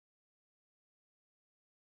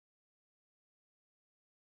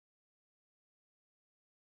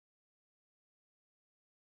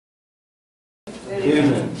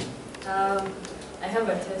Amen. I have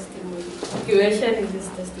a testimony. Okay, we're sharing this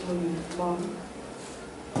testimony with Mom,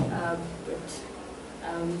 but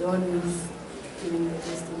I'm the one who's giving the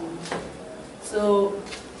testimony. So,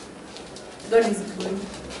 God is good.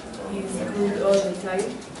 He's good all the time.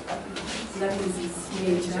 That is His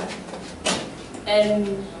nature.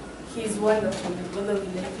 And He's wonderful, whether we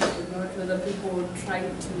like it or not, whether people try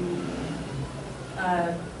to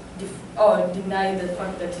deny the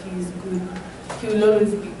fact that He is good. He will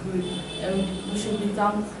always be good, and we should be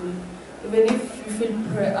thankful. Even if you feel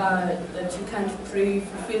that you can't pray, if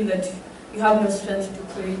you feel that you have no strength to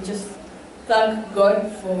pray, just thank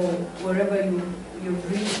God for wherever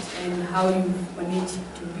you've reached and how you've managed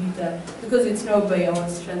to be there. Because it's not by our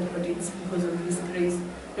strength, but it's because of His grace.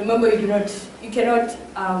 Remember, you cannot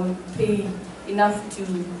pay enough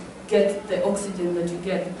to get the oxygen that you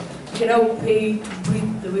get. You cannot pay to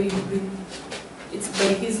breathe the way you breathe. It's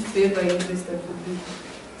by His favor and grace that we breathe.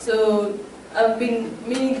 So I've been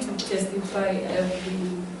meaning to testify. I've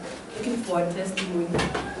been looking for a testimony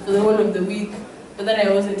for the whole of the week, but then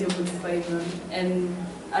I wasn't able to find one. And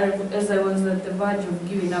as I was at the verge of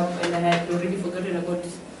giving up, and I had already forgotten about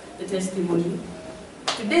the testimony,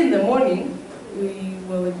 today in the morning, we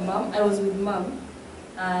were with Mom. I was with Mom,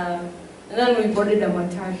 and then we boarded a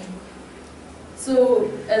matatu.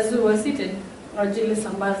 So as we were seated, Rajili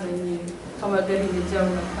Sambaza kama gari imejaa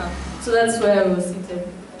unakaa. So that's where I was seated.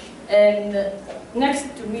 And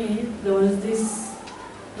next to me, there was this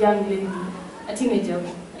young lady, a teenager,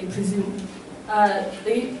 I presume.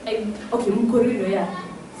 Okay, Mkorino, yeah.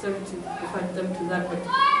 Sorry to refer them to that, but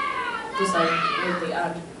those are what they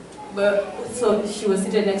are. But so she was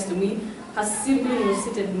seated next to me. Her sibling was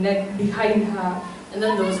seated behind her, and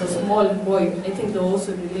then there was a small boy. I think they were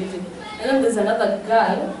also related. And then there's another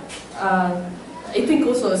girl, I think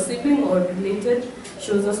also a sibling or related.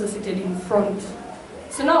 She was also seated in front.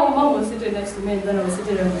 So now Mom was seated next to me, and then I was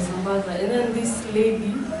seated on the Sambaza. And then this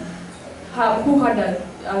lady, who had a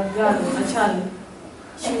girl, a child,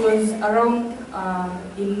 she was around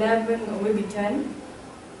 11 or maybe 10.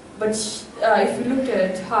 But if you looked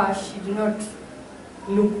at her, she did not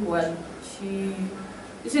look well.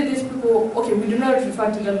 You see, these people, okay, we do not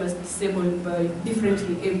refer to them as disabled, but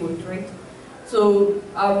differently abled, right? So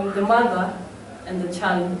the mother and the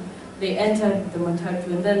child, they entered the matatu,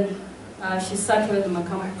 and then she sat where the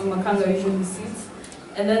makanga usually sits,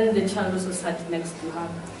 and then the child also sat next to her.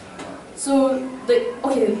 So,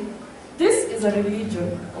 this is a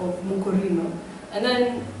religion of Mukorino, and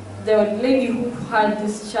then the lady who had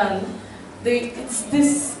this child, it's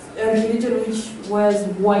this religion which wears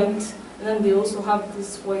white, and then they also have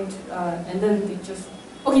this white, and then they just,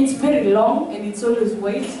 it's very long, and it's always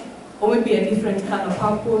white, or maybe a different color,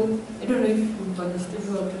 purple. I don't know if you've understood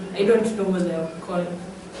what, I don't know what they are called,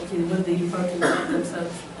 what they refer to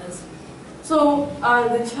themselves as. So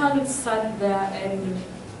the child sat there, and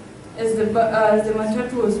as the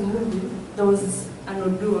matatu was moving, there was an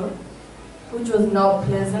odor, which was now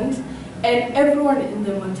pleasant, and everyone in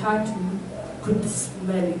the matatu could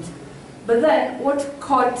smell it. But then what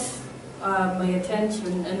caught my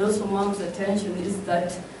attention, and also Mom's attention, is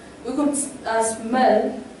that we could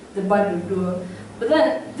smell the bad odor. But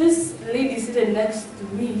then this lady sitting next to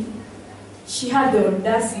me, she had the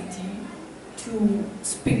audacity to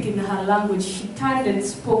speak in her language. She turned and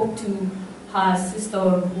spoke to her sister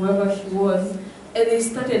or whoever she was, and they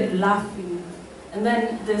started laughing. And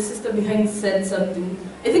then the sister behind said something.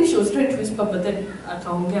 I think she was trying to whisper, but then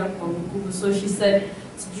akaongea kwa nguvu. So she said,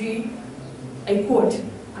 I quote,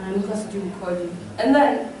 and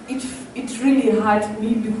then it really hurt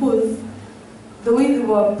me, because the way they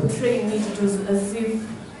were portraying it was as if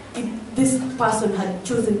this person had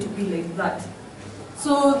chosen to be like that.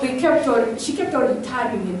 So she kept on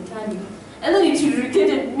turning and turning. And then it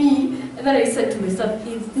irritated me, and then I said to myself,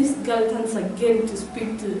 if this girl turns again to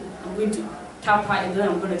speak to, I'm going to tap her, and then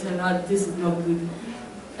I'm going to tell her this is not good.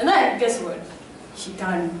 And then, guess what? She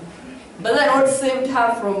turned. But then what saved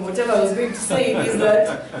her from whatever I was going to say is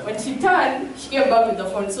that when she turned, she came back with the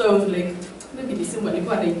phone. So I was like, maybe this is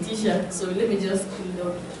a t-shirt, so let me just cool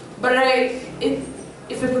down. But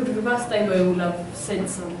if I could reverse time, I would have said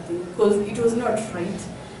something, because it was not right.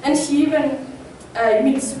 And she even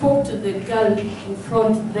spoke to the girl in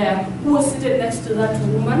front there, who was seated next to that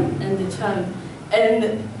woman and the child. And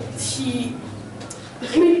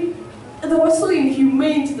they were so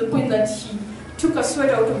inhumane to the point that she took a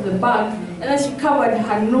sweater out of the bag, and then she covered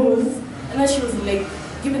her nose, and then she was like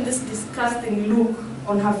giving this disgusting look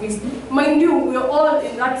on her face. Mind you, we were all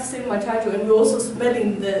in that same matatu, and we were also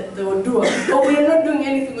smelling the odor, but we were not doing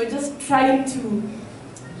anything. We were just trying to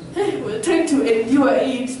hey, we're trying to endure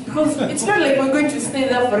it because it's not like we're going to stay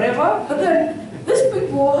there forever. But then these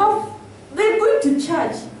people they're going to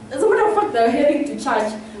church. As a matter of fact, they're heading to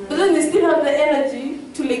church. But then they still have the energy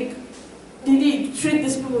to like, treat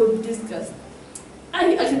these people with disgust.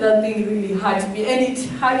 And actually that thing really hurt me, and it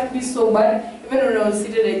hurt me so bad. Even when I was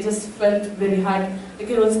seated, I just felt very hard. Like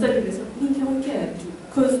I was telling myself,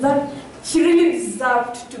 because that she really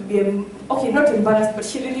deserved to be, okay, not embarrassed, but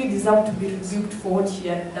she really deserved to be rebuked for what she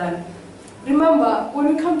had done. Remember,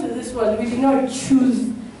 when we come to this world, we did not choose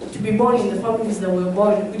to be born in the families that we were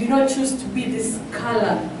born. We did not choose to be this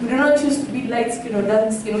color. We did not choose to be light skin or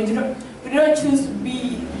dark skin. We did not choose to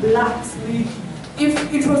be black.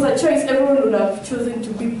 If it was a choice, everyone would have chosen to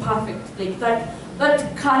be perfect. Like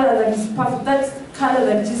that color that is perfect, that color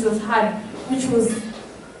that Jesus had, which was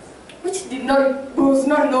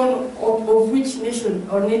not known of which nation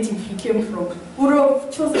or native he came from. Would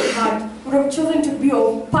have chosen that. Would have chosen to be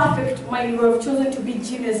of perfect mind. Would have chosen to be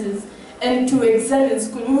geniuses and to excel in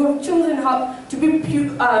school. We would have chosen how to be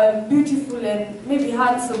beautiful and maybe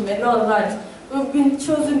handsome and all that. We've been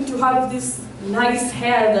chosen to have this nice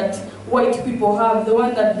hair that white people have, the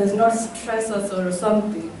one that does not stress us or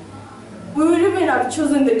something. We would even have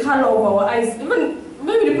chosen the color of our eyes. Even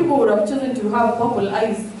maybe the people would have chosen to have purple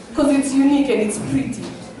eyes because it's unique and it's pretty.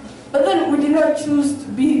 But then we did not choose to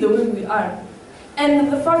be the way we are.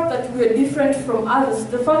 And the fact that we are different from others,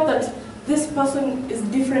 the fact that this person is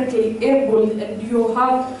differently able and you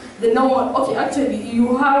have the normal, okay, actually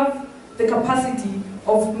you have the capacity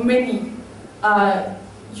of many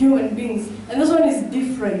human beings, and this one is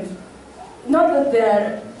different. Not that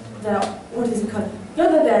they're what is it called?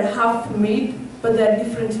 Not that they're half-made, but they're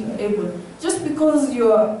differently able. Just because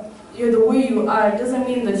you're the way you are doesn't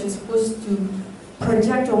mean that you're supposed to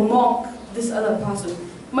project or mock this other person.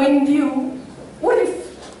 Mind you, what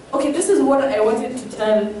if, okay, this is what I wanted to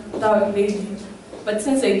tell that lady, but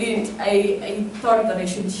since I didn't, I thought that I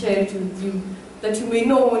should share it with you, that you may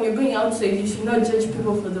know when you're going outside, you should not judge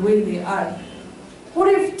people for the way they are. What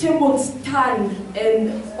if tables turned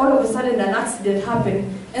and all of a sudden an accident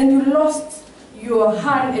happened and you lost your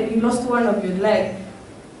hand and you lost one of your leg?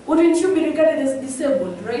 Wouldn't you be regarded as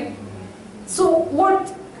disabled, right? So what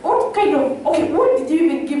kind of, okay, what did you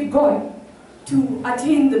even give God to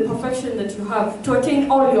attain the perfection that you have, to attain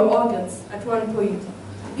all your organs at one point?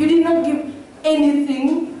 You did not give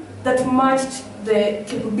anything that matched the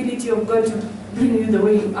capability of God to bring you the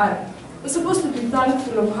way you are. We're supposed to be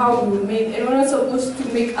thankful of how we were made, and we're not supposed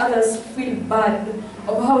to make others feel bad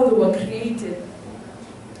of how they were created.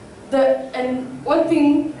 And one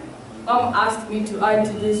thing Mom asked me to add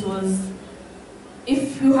to this was,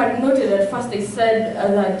 if you had noted at first I said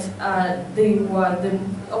that they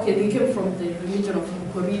came from the religion of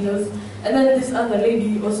Corinos, and then this other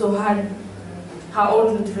lady also had her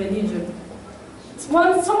own religion.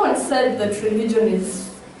 Someone said that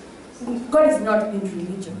God is not in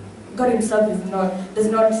religion. God himself does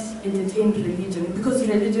not entertain religion, because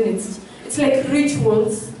religion it's like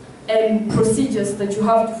rituals and procedures that you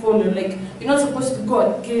have to follow. Like, you're not supposed to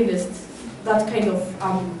go against that kind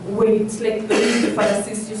of way. It's like the way the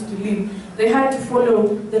Pharisees used to live. They had to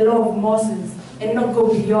follow the law of Moses and not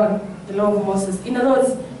go beyond the law of Moses. In other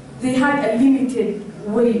words, they had a limited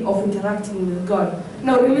way of interacting with God.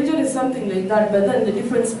 Now, religion is something like that, but then the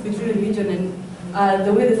difference between religion and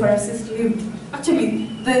the way the Pharisees lived, actually,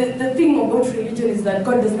 the thing about religion is that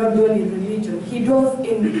God does not dwell in religion. He dwells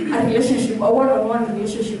in a relationship, a one-on-one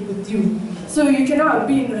relationship with you. So you cannot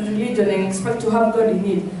be in religion and expect to have God in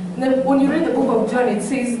it. And then when you read the book of John, it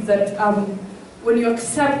says that when you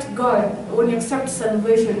accept God, when you accept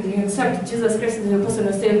salvation, when you accept Jesus Christ as your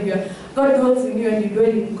personal Savior, God dwells in you and you dwell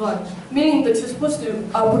in God. Meaning that you're supposed to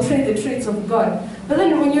portray the traits of God. But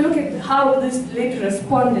then when you look at how this lady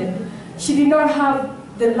responded, she did not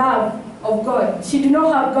have the love of God. She did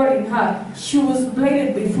not have God in her. She was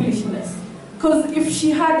blinded by foolishness. Because if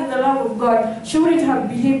she had the love of God, she wouldn't have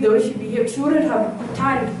behaved the way she behaved. She wouldn't have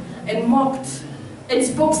turned and mocked and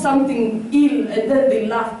spoke something ill and then they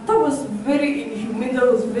laughed. That was very inhumane. That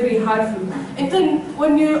was very hurtful. And then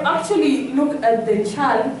when you actually look at the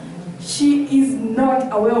child, she is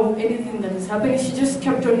not aware of anything that is happening. She just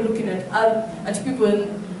kept on looking at people.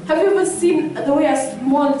 And have you ever seen the way a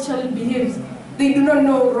small child behaves? They do not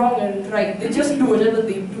know wrong and right. They just do whatever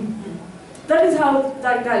they do. That is how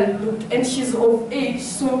that girl looked. And she's of age,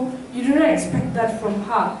 so you do not expect that from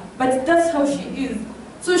her. But that's how she is.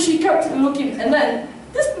 So she kept looking, and then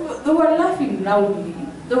these people, they were laughing loudly.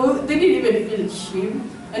 They didn't even feel shame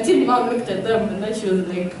until Mom looked at them, and then she was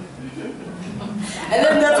like, and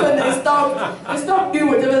then that's when they stopped doing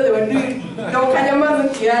whatever they were doing.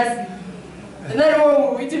 And then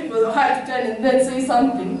we're waiting for the heart to turn and then say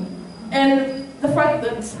something. And the fact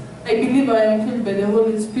that I believe I am filled by the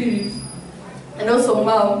Holy Spirit, and also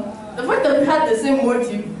Mom, the fact that we had the same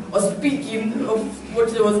motive of speaking of what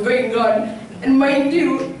was going on, and mind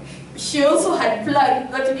you, she also had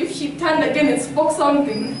planned that if she turned again and spoke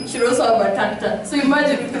something, she'd also have attacked her. So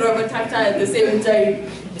imagine we could have attacked her at the same time.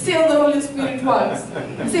 See how the Holy Spirit works.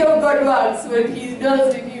 See how God works when He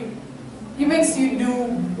does with you. He makes you do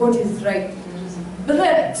what is right. But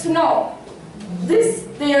then, so now,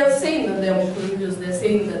 they are saying that they are religious, they're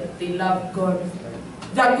saying that they love God.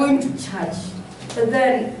 They're going to church. But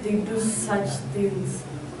then they do such things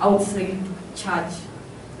outside church.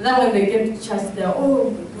 Then when they get to church, they're,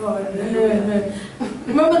 oh my God.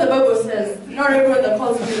 Remember the Bible says, not everyone that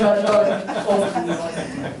calls me Lord, Lord, calls me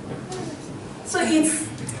Lord. So I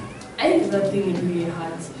think that thing really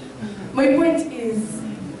hurts. My point is,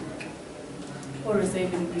 what was I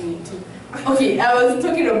even bringing to? Okay, I was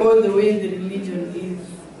talking about the way the religion is.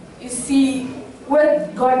 You see, where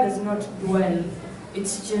God does not dwell,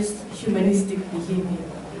 it's just humanistic behavior.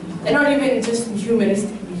 And not even just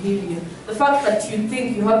humanistic behavior. The fact that you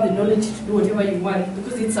think you have the knowledge to do whatever you want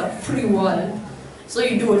because it's a free world, so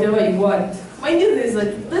you do whatever you want. Mind you,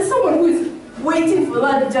 there's someone who is waiting for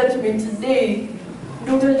that judgment today.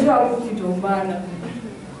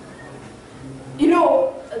 You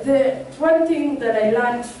know, the one thing that I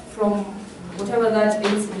learned from whatever that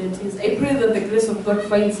incident is, I pray that the grace of God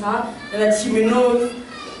finds her and that she may know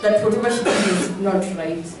that whatever she did is not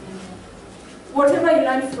right. Whatever I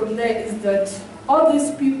learned from there is that all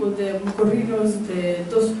these people, the Mukorinos,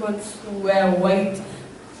 those ones who wear white,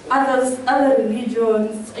 other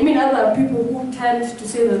religions, other people who tend to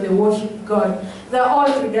say that they worship God, they're all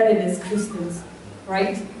regarded as Christians,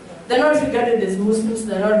 right? They're not regarded as Muslims,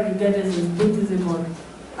 they're not regarded as Buddhism or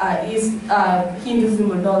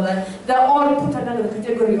Hinduism and all that. They're all put under the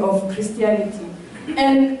category of Christianity.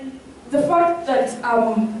 And the fact that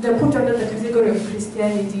they're put under the category of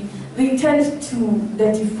Christianity, they tend to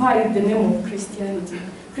identify the name of Christianity.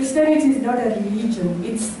 Christianity is not a religion.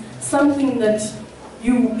 It's something that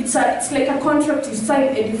it's like a contract you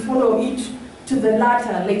sign and you follow it to the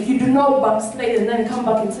latter. Like you do not backslide and then come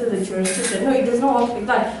back and say that you're a Christian. No, it does not work like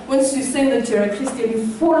that. Once you say that you're a Christian, you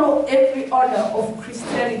follow every order of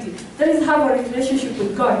Christianity. That is have a relationship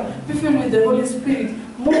with God. Be filled with the Holy Spirit.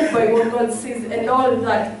 Move by what God says and all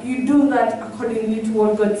that. You do that accordingly to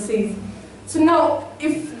what God says. So now,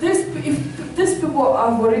 if these people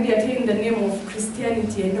have already attained the name of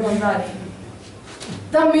Christianity and all that,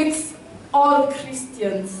 that makes all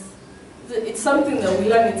Christians, it's something that we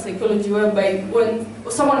learn in psychology, whereby when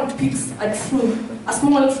someone picks a truth, a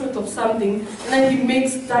small truth of something, and then he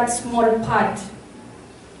makes that small part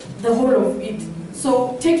the whole of it.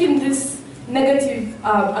 So taking these negative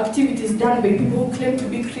activities done by people who claim to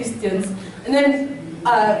be Christians, and then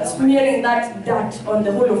smearing that dirt on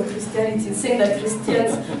the whole of Christianity, saying that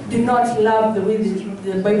Christians do not love the way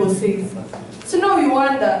the Bible says. So now you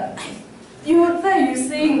wonder, you're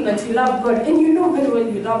saying that you love God, and you know very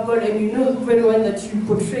well you love God, and you know very well that you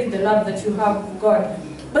portray the love that you have for God.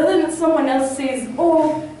 But then someone else says,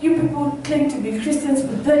 oh, you people claim to be Christians,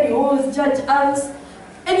 but then you always judge us.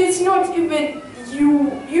 And it's not even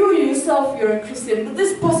you yourself, you're a Christian, but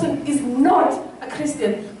this person is not a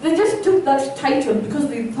Christian. They just took that title because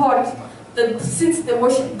they thought that since they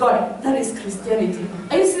worship God, that is Christianity.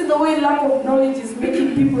 And you see the way lack of knowledge is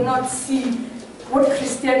making people not see what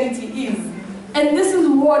Christianity is. And this is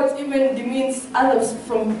what even demeans others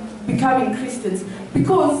from becoming Christians.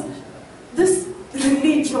 Because this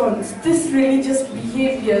religions, this religious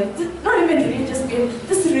behavior, not even religious behavior,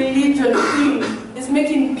 this religion thing is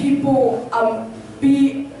making people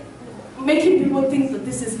think that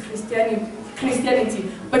this is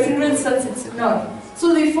Christianity, but in real sense it's not.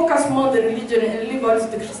 So they focus more on the religion and leave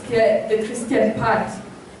out the Christian part.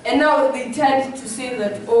 And now they tend to say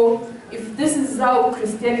that, oh, if this is how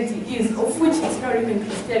Christianity is, of which it's not even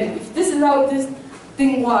Christianity, if this is how this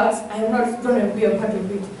thing works, I am not going to be a part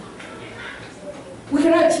of it. We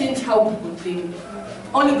cannot change how people think.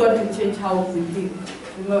 Only God can change how we think.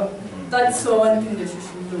 You know? That's one thing that you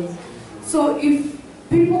should know. So if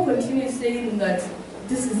people continue saying that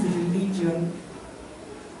this is a religion,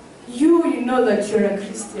 you know that you're a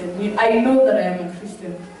Christian. I know that I am a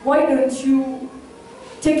Christian. Why don't you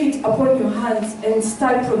take it upon your hands and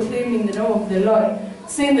start proclaiming the name of the Lord,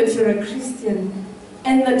 saying that you're a Christian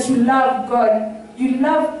and that you love God, you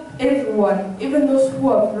love everyone, even those who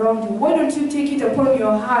are around you. Why don't you take it upon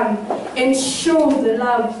your hand and show the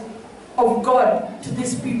love of God to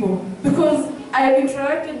these people? Because I have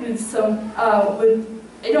interacted with some, I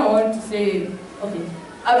don't want to say, okay,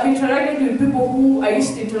 I've interacted with people who I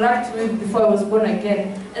used to interact with before I was born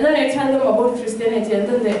again. And then I tell them about Christianity, and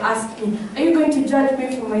then they ask me, are you going to judge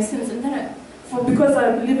me for my sins? And then because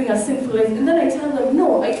I'm living a sinful life. And then I tell them,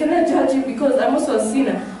 no, I cannot judge you because I'm also a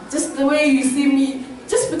sinner. Just the way you see me,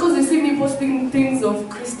 just because you see me posting things of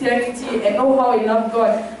Christianity and know how I love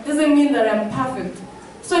God, doesn't mean that I'm perfect.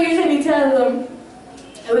 So I usually tell them,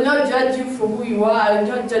 I will not judge you for who you are, I will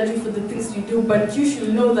not judge you for the things you do, but you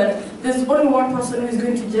should know that there's only one person who is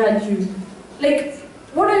going to judge you. Like,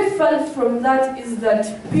 what I felt from that is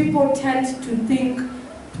that people tend to think,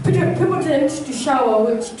 people tend to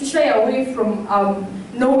shy away from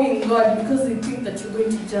knowing God because they think that you're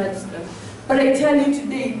going to judge them. But I tell you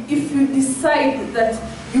today, if you decide that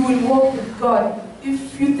you will walk with God,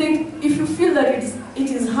 if you feel that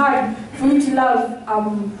it is hard for you to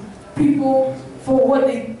love people for what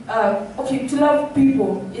they, to love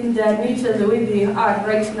people in their nature the way they are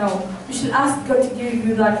right now, you should ask God to give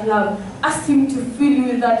you that love. Ask Him to fill you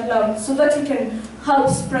with that love so that you can help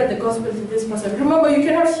spread the gospel to this person. Remember, you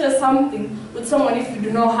cannot share something with someone if you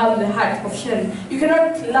do not have the heart of sharing. You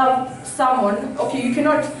cannot love someone, you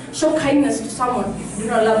cannot show kindness to someone if you do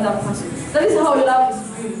not love that person. That is how love is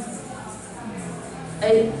built.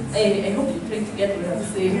 I hope you try to get what I'm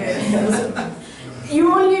saying.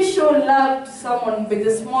 You only show love to someone by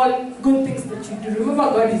the small good things that you do. Remember,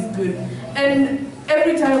 God is good. And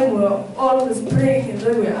every time we're always praying and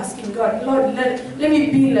then we're asking God, Lord, let me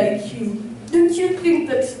be like you. Don't you think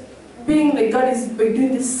that being like God is by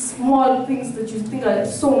doing these small things that you think are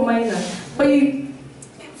so minor?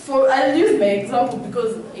 I'll use my example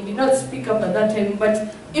because I did not speak up at that time,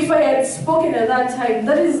 but if I had spoken at that time,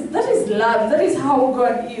 that is love. That is how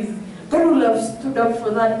God is. God would have stood up for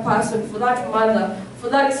that person, for that mother, for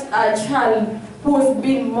that child who was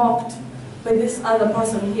being mocked by this other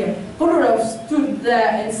person here. God would have stood there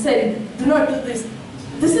and said, do not do this.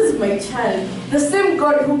 This is my child. The same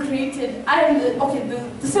God who created,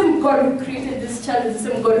 the same God who created this child is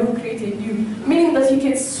the same God who created you. Meaning that He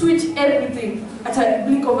can switch everything at a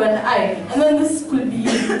blink of an eye. And then this could be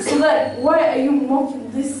you. So that, why are you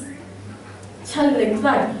mocking this child like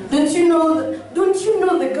that? Don't you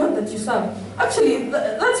know the God that you serve? Actually,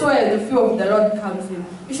 that's where the fear of the Lord comes in.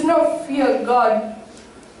 You should not fear God.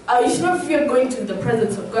 You should not fear going to the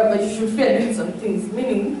presence of God, but you should fear doing some things.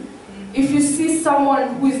 Meaning, if you see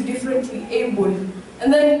someone who is differently able,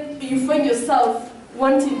 and then you find yourself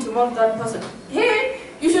wanting to mock that person, hey,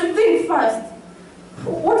 you should think first.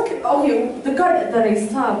 The God that I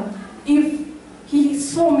serve, if He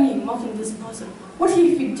saw me mocking this person, what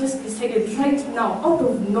if He just decided right now, out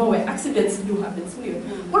of nowhere, accidents do happen,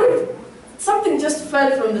 what if something just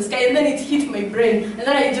fell from the sky and then it hit my brain, and then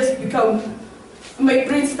I just my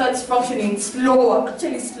brain starts functioning slower,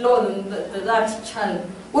 actually slower than that child.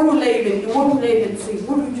 What will I even do? What will I even say?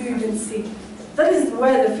 What would you even say? That is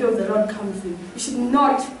where the fear of the Lord comes in. You should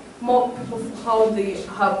not mock people for how they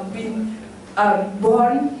have been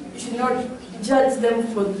born. You should not judge them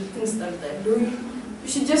for the things that they're doing. You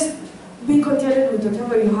should just be contented with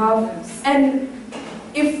whatever you have. And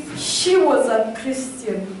if she was a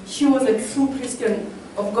Christian, she was a true Christian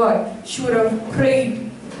of God, she would have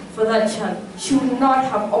prayed for that child. She would not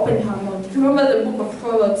have opened her mouth. Remember the book of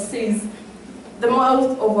Proverbs says, the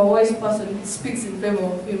mouth of a wise person speaks in favor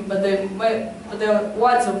of him, but the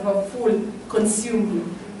words of a fool consume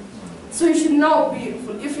him. So you should not be a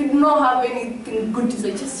fool. If you do not have anything good to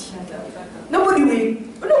say, just shut up. Nobody will.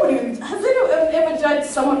 Has anyone ever judged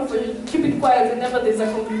someone for keeping quiet whenever there's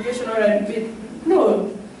a congregation or a debate?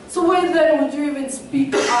 No. So why then would you even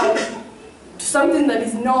speak out to something that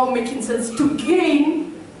is now making sense to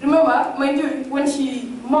gain? Remember, mind you, when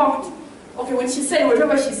she mocked, when she said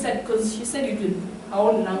whatever she said, because she said it with her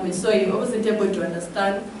own language, so I wasn't able to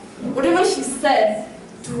understand. Whatever she said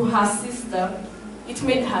to her sister, it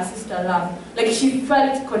made her sister laugh. Like she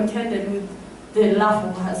felt contented with the laugh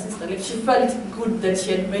of her sister. Like she felt good that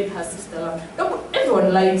she had made her sister laugh.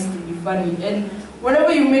 Everyone likes to be funny, and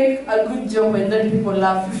whenever you make a good joke and then people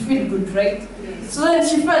laugh, you feel good, right? So then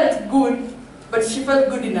she felt good, but she felt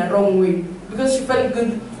good in a wrong way. Because she felt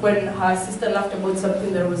good when her sister laughed about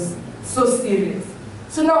something that was so serious.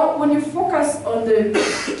 So now, when you focus on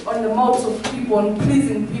the mouths of people, on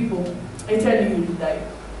pleasing people, I tell you, you will die.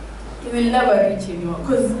 You will never reach anyone,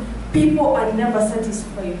 because people are never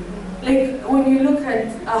satisfied. Like, when you look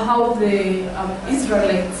at how the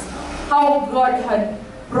Israelites, how God had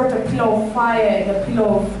brought a pillar of fire and a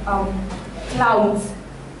pillar of clouds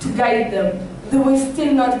to guide them, they were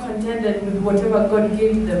still not contented with whatever God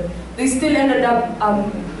gave them. They still ended up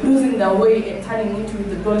losing their way and turning into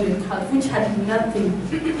the golden calf, which had nothing,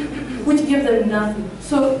 which gave them nothing.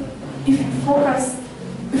 So if you focus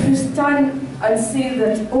if you stand and say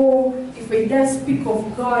that, oh, if I dare speak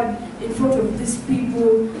of God in front of these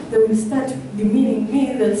people, they will start demeaning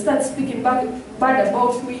me, they'll start speaking bad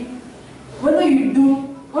about me. Whether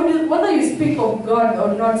you speak of God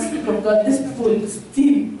or not speak of God, these people will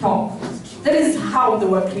still talk. That is how they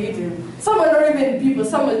were created. Some are not even people,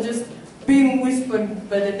 some are just being whispered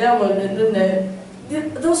by the devil, and then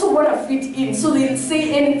they also want to fit in, so they'll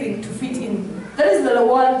say anything to fit in. That is the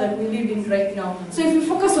world that we live in right now. So if you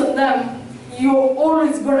focus on them, you're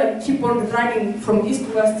always going to keep on running from east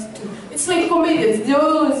to west. It's like comedians, they're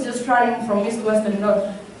always just running from east to west and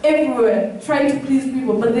north, everywhere, trying to please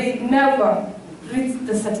people, but they never reach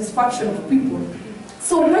the satisfaction of people.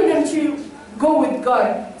 So why don't you go with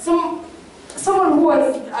God? Someone who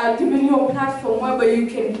has given you a platform whereby you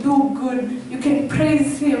can do good, you can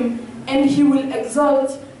praise Him, and He will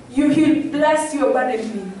exalt you, He'll bless you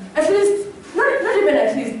abundantly. At least, not even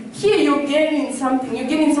at least, here you're gaining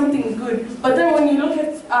something good, but then when you look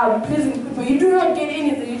at praising people, you do not get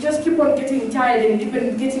anything, you just keep on getting tired and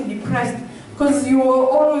even getting depressed, because you are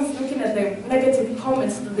always looking at the negative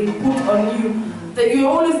comments that they put on you, that you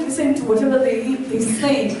always listen to whatever they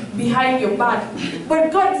say behind your back.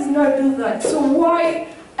 But God does not do that. So why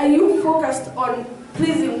are you focused on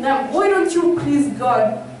pleasing them? Why don't you please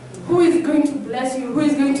God, who is going to bless you, who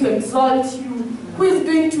is going to exalt you, who is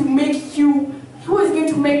going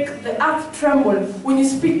to make the earth tremble when you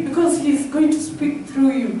speak, because He's going to speak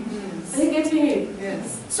through you. Yes. Are you getting it?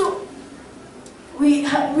 Yes. So we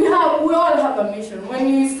all have a mission. When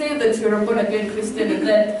you say that you're a born-again Christian and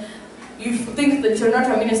that you think that you're not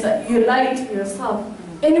a minister, you're lying to yourself.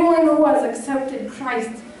 Anyone who has accepted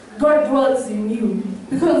Christ, God dwells in you.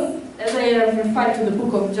 Because, as I have referred to the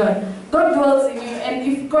book of John, God dwells in you,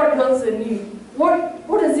 and if God dwells in you,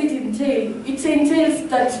 what does it entail? It entails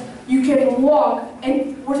that you can walk,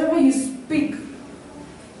 and whatever you speak,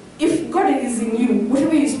 if God is in you,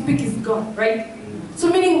 whatever you speak is God, right?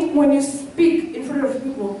 So meaning, when you speak in front of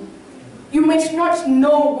people, you might not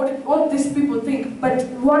know what these people think, but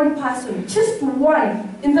one person, just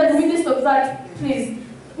one, in the midst of that place,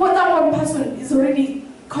 that one person is already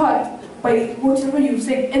caught by whatever you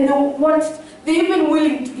say, and they're even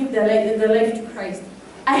willing to give their life to Christ.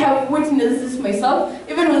 I have witnessed this myself,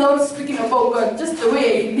 even without speaking about God, just the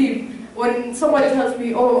way I live. When someone tells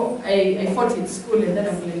me, oh, I fought in school, and then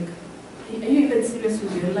I'm like, are you even serious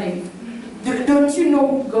with your life? Don't you know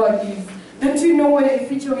who God is? Don't you know where your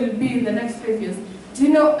future will be in the next 5 years? Do you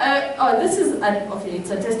know, this is, okay, it's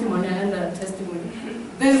a testimony, another testimony.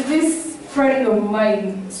 There's this friend of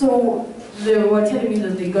mine, so they were telling me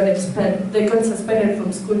that they got suspended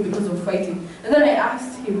from school because of fighting. And then I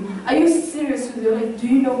asked him, are you serious with your life? Do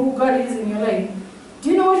you know who God is in your life? Do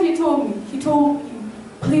you know what he told me? He told me,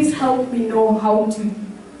 please help me know how to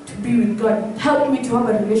be with God. Help me to have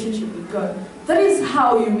a relationship with God. That is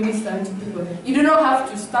how you minister to people. You do not have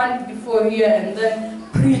to stand before here and then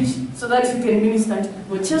preach so that you can minister to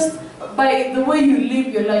people. Just by the way you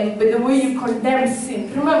live your life, by the way you condemn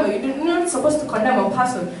sin. Remember, you're not supposed to condemn a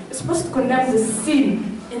person. You're supposed to condemn the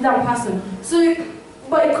sin in that person. So,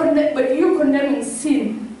 by you condemning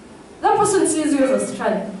sin, that person sees you as a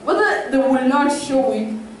strength. Whether they will not show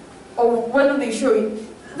it, or whether they show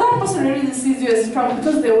it, that person really sees you as strong,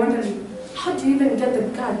 because they're wondering, how do you even get the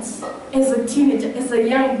guts as a teenager, as a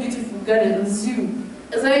young, beautiful girl as you,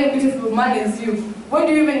 as a young, beautiful man as you? Why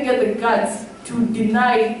do you even get the guts to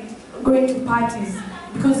deny going to parties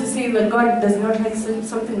because you say that God does not like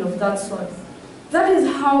something of that sort? That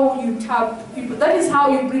is how you tap people. That is how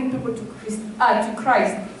you bring people to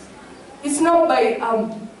Christ. It's not by,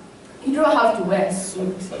 you don't have to wear a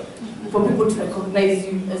suit for people to recognize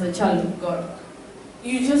you as a child of God.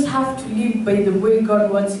 You just have to live by the way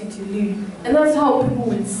God wants you to live. And that's how people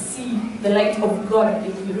will see the light of God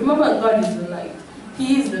in you. Remember, God is the light.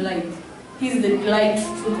 He is the light. He is the light,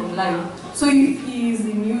 truth, and life. So if He is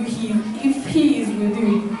in you, if He is with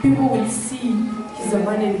you, people will see His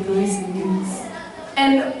abundant grace in you.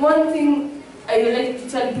 And one thing I like to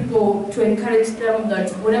tell people, to encourage them, that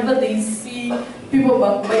whenever they see people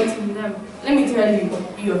backbiting them, let me tell you,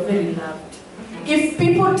 you are very loved. If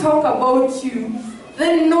people talk about you,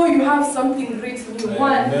 then know you have something great in you.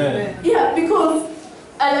 One, yeah, because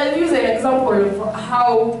I'll use an example of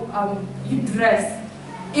how you dress.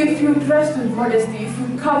 If you dress with modesty, if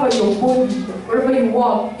you cover your body wherever you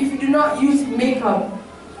walk, if you do not use makeup,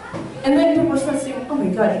 and then people start saying, oh my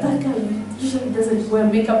God, that girl usually doesn't wear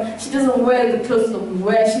makeup, she doesn't wear the clothes that we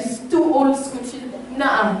wear, she's too old school.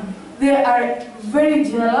 Nah, they are very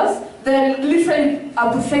jealous. They're literally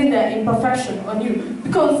portraying their imperfection on you,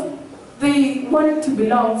 because they want to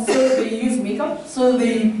belong, so they use makeup, so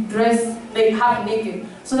they dress like half naked.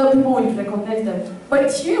 so that people will recognize them.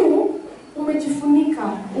 But you,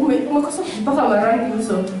 umejifunika, umekosa kujipaka marangi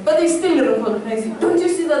uso, but they still recognize you. Don't you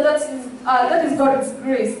see that that is God's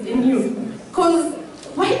grace in you? Because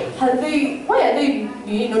why are they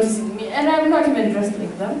noticing me? And I'm not even dressed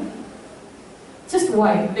like them. Just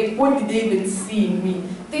why? Like, what did they even see in me?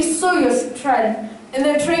 They saw your strength and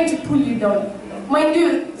they're trying to pull you down. Mind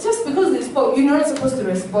you, just because they spoke, you're not supposed to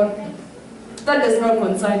respond. That does not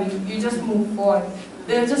concern you. You just move forward.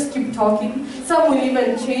 They'll just keep talking. Some will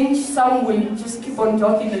even change. Some will just keep on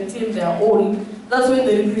talking until they're old. That's when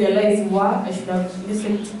they'll realize, wow, I should have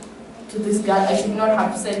listened to this girl. I should not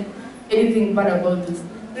have said anything bad about this.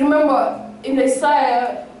 Remember, in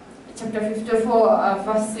Isaiah chapter 54,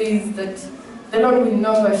 verse says that the Lord will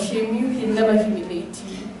never shame you, He'll never humiliate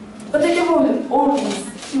you. But the devil will always,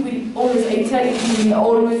 I tell you, he will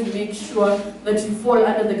always make sure that you fall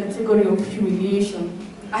under the category of humiliation.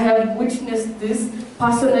 I have witnessed this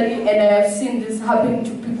personally, and I have seen this happen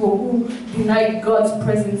to people who deny God's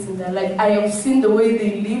presence in their life. I have seen the way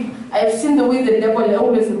they live. I have seen the way the devil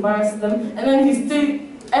always embarrasses them, and then he still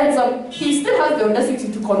has the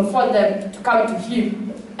audacity to confront them to come to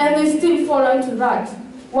him. And they still fall into that.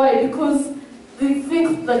 Why? Because they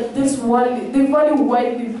think that they value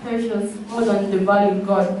worldly pleasures more than they value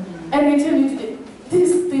God. And I tell you today,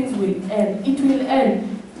 these things will end. It will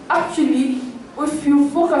end. Actually, if you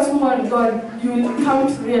focus more on God, you will come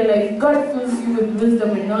to realize God fills you with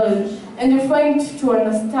wisdom and knowledge, and you find to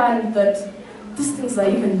understand that these things are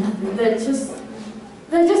even nothing. They're just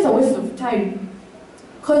a waste of time.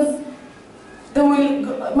 Because they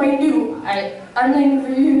will, mind you, I'm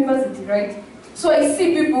in university, right? So I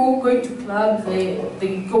see people going to clubs,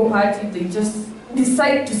 they go party, they just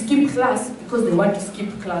decide to skip class because they want to skip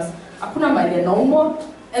class. Hakuna mali anaumwa,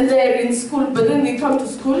 and they're in school, but then they come to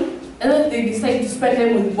school, and then they decide to spend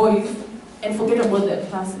time with boys and forget about their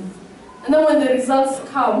classes. And then when the results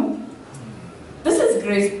come, this is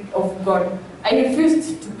grace of God. I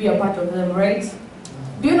refused to be a part of them, right?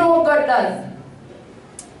 Do you know what God does?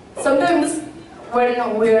 Sometimes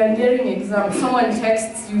when we're nearing exams, someone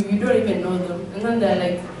texts you, you don't even know them, and then they're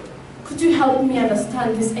like, could you help me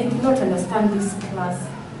understand this? I did not understand this class.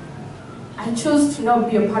 I chose to not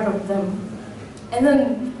be a part of them. And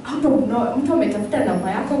then out of no, mtu ametafuta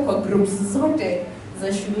namba yako kwa groups zote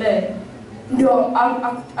za shule ndio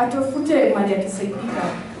atafute mali atasaidika,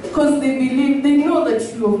 because they believe, they know that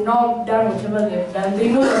you have now done whatever they have done. They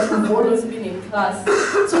know that you've always been in class,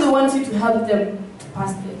 so they want you to help them to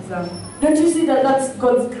pass the exam. Don't you see that that's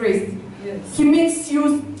God's grace? Yes. He makes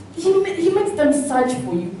them search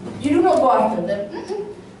for you. You do not go after them.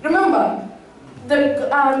 Remember,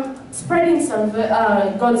 the spreading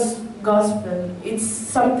God's gospel, it's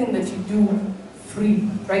something that you do free,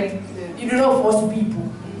 right? Yeah. You do not force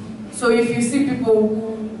people. So if you see people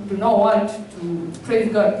who do not want to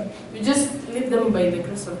praise God, you just leave them by the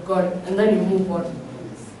grace of God, and then you move on.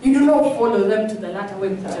 You do not follow them to the latter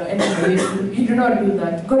way anyway. You do not do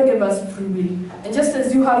that. God gave us free will. And just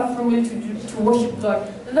as you have free will to worship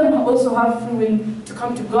God, let them also have free will to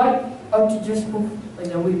come to God or to just move by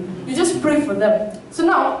their way. You just pray for them. So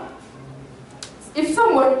now, if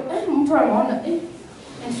someone,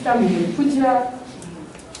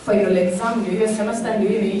 final exam, your semester,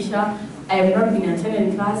 I have not been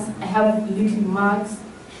attending class, I have little marks,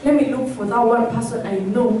 let me look for that one person I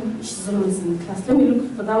know she's always in class. Let me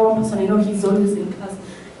look for that one person I know he's always in class.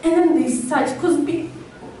 And then they search, because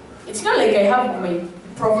it's not like I have my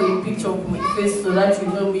profile picture of my face so that you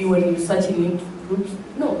know me when you're searching into groups.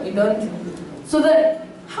 No, I don't. So then,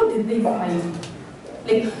 how did they find me?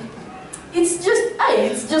 Like, it's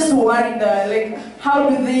just wonder, like, how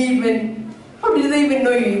do they even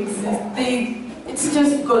know you exist? It's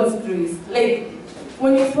just God's grace. Like,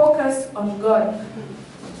 when you focus on God,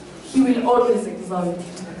 He will always exalt you.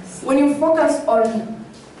 When you focus on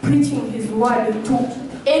preaching His word to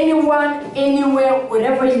anyone, anywhere,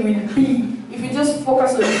 wherever you will be, if you just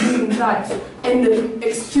focus on doing that and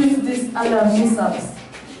excuse these other mishaps,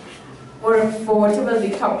 or for whatever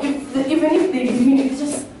they come, even if they mean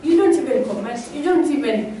it, you don't even comment, you don't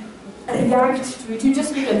even react to it, you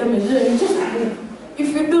just look at them and you just move.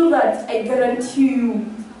 If you do that, I guarantee you,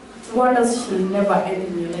 wonders shall never end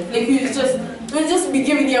in your life. Like, you'll just be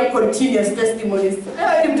giving you continuous testimonies.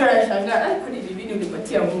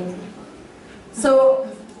 So,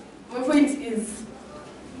 my point is,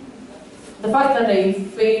 the fact that I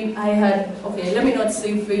failed, let me not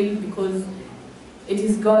say failed, because it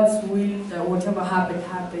is God's will that whatever happened,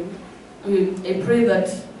 happened. I pray that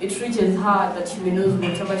it reaches her, that she knows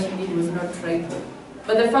whatever she did was not right.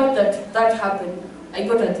 But the fact that that happened, I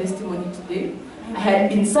got a testimony today, I had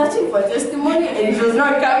been searching for testimony and it was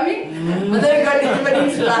not coming, but then God delivered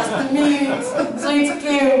it last minute, so it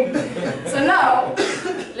came. So now,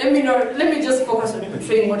 let me just focus on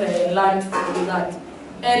portraying what I learned from that.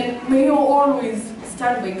 And may you always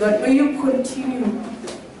stand by God. May you continue.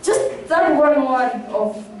 Just that one word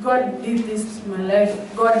of God did this to my life.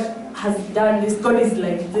 God has done this. God is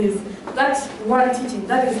like this. That's one teaching.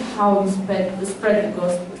 That is how you spread the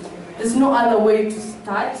gospel. There's no other way to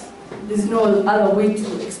start. There's no other way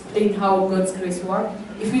to explain how God's grace works.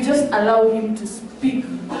 If you just allow Him to speak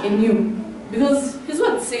in you. Because His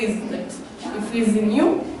word says that if He's in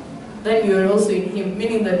you, then you are also in Him,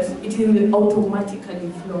 meaning that it will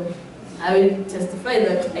automatically flow. I will testify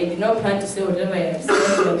that I did not plan to say whatever I have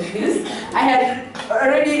said like this. I had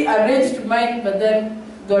already arranged mine, but then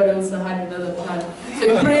God also had another plan.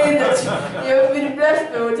 So I pray that you have been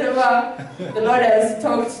blessed by whatever the Lord has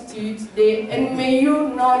talked to you today, and may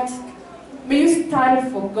you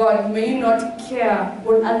stand for God. May you not care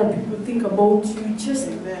what other people think about you. Just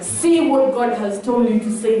say what God has told you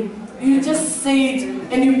to say. You just say it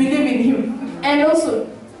and you believe in Him. And also,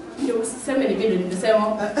 the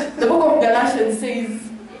book of Galatians says,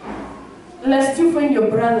 lest you find your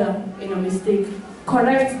brother in a mistake,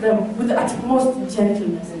 correct them with the utmost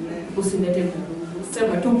gentleness.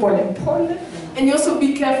 And you also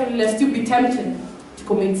be careful lest you be tempted to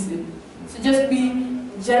commit sin. So just be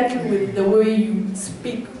gentle with the way you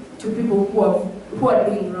speak to people who are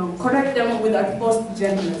doing wrong. Correct them with utmost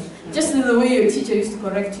gentleness. Just in the way your teacher used to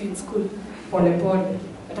correct you in school. Pole pole.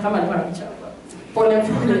 Pole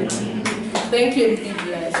pole. Thank you and be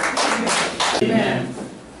blessed. Amen.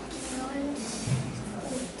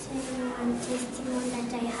 One testimony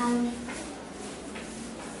that I have.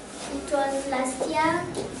 It was last year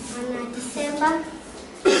on December.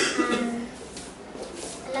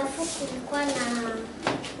 Alafu kulikuwa na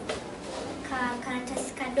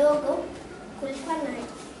karatasi kadogo, kulikuwa na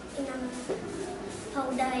ina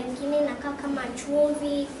powder ingine inakaa kama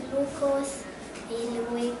chumvi, glucose,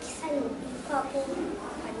 ilikuwa ilikuwa hapo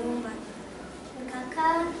kwa nyumba.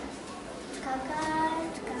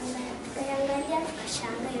 Tukaangalia,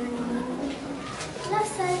 tukashangaa hiyo ni nini.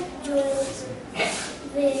 Sasa juu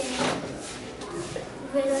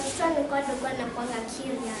vile watoto nilikuwa dogo nakuanga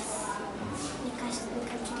curious.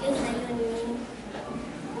 Nikajiuliza hiyo ni nini.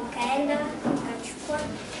 Nikaenda, nikachukua,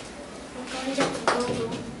 nikaonja kidogo.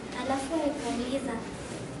 Alafu nikauliza,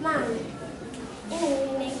 Mama,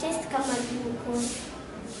 inaitest kama glucose.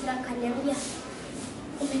 Na akaniambia,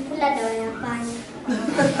 umekula dawa ya panya.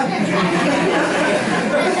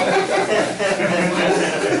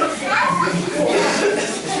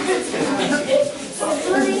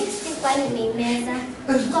 Uzuri sikuwa nimeimeza,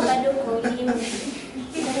 kwa bado kwa ulimi.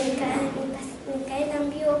 Nikaenda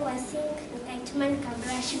mbio kwa sink, nikaituma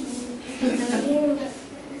nikabrush na ulimi.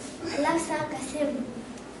 Alafu saa akasema,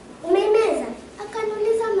 umeimeza?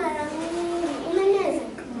 Akaniuliza mara mingi, umemeza?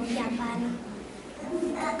 Nikamwambia hapana.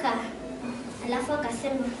 Alafu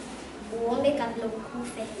akasema, uombe kabla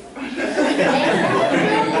ukufe.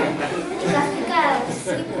 Tukafika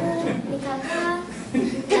usiku, nikakaa,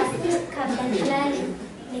 kabla nilale,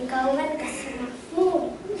 nikaomba nikasema,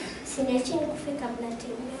 Mungu, usiniache nikufe kabla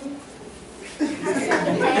time. Sasa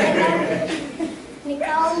nikaenda,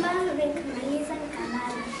 nikaomba, nikamaliza,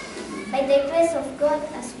 nikalala. By the grace of God,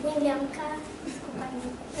 asubuhi niliamka,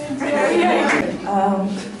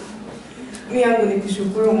 Mimi yangu ni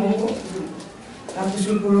kushukuru Mungu na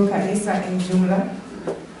kushukuru kanisa in jumla.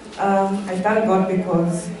 I thank God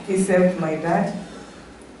because He saved my dad.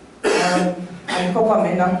 Alikuwa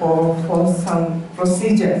ameenda for some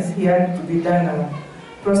procedures. He had to be done a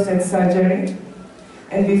prostate surgery.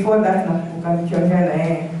 And before that, nikiongea na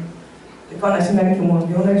yeye, nilikuwa nashinda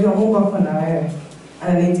nikimwambia, unajua Mungu ako na wewe.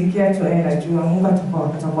 Ananiitikia tuenda juu, Mungu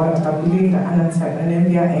atakulinda.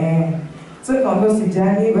 Ananiambia So nikamwambia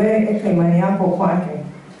usijali, wewe eka imani yako kwake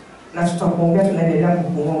na tutakuombea, tunaendelea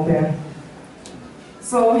kukuombea.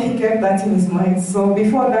 So he kept that in his mind. So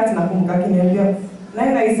before that nakumbuka akiniambia,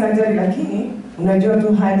 naenda hii surgery lakini unajua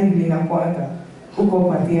tu hali vile inakuanga uko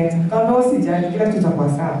kwa theater. Nikamwambia usijali, kila kitu kitakuwa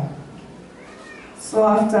sawa. So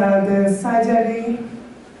after the surgery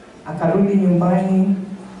akarudi nyumbani,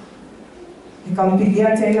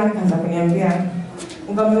 nikampigia tena akaanza kuniambia,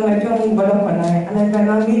 Mungu unajua Mungu bado kwa naye. Anaambia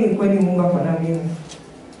naamini kweli Mungu ako na mimi.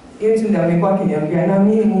 Hiyo tu ndio alikuwa akiniambia,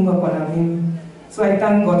 naamini Mungu ako na mimi. So I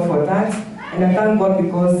thank God for that, and I thank God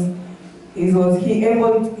because he was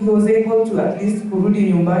able to at least kurudi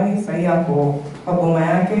nyumbani sahi hapo kwa boma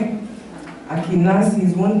yake akinurse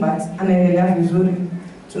his wound, but anaendelea vizuri.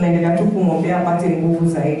 Tunaendelea tu kumwombea apate nguvu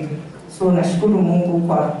zaidi. So nashukuru Mungu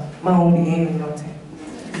kwa maombi yenu yote.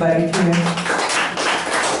 Barikiwe.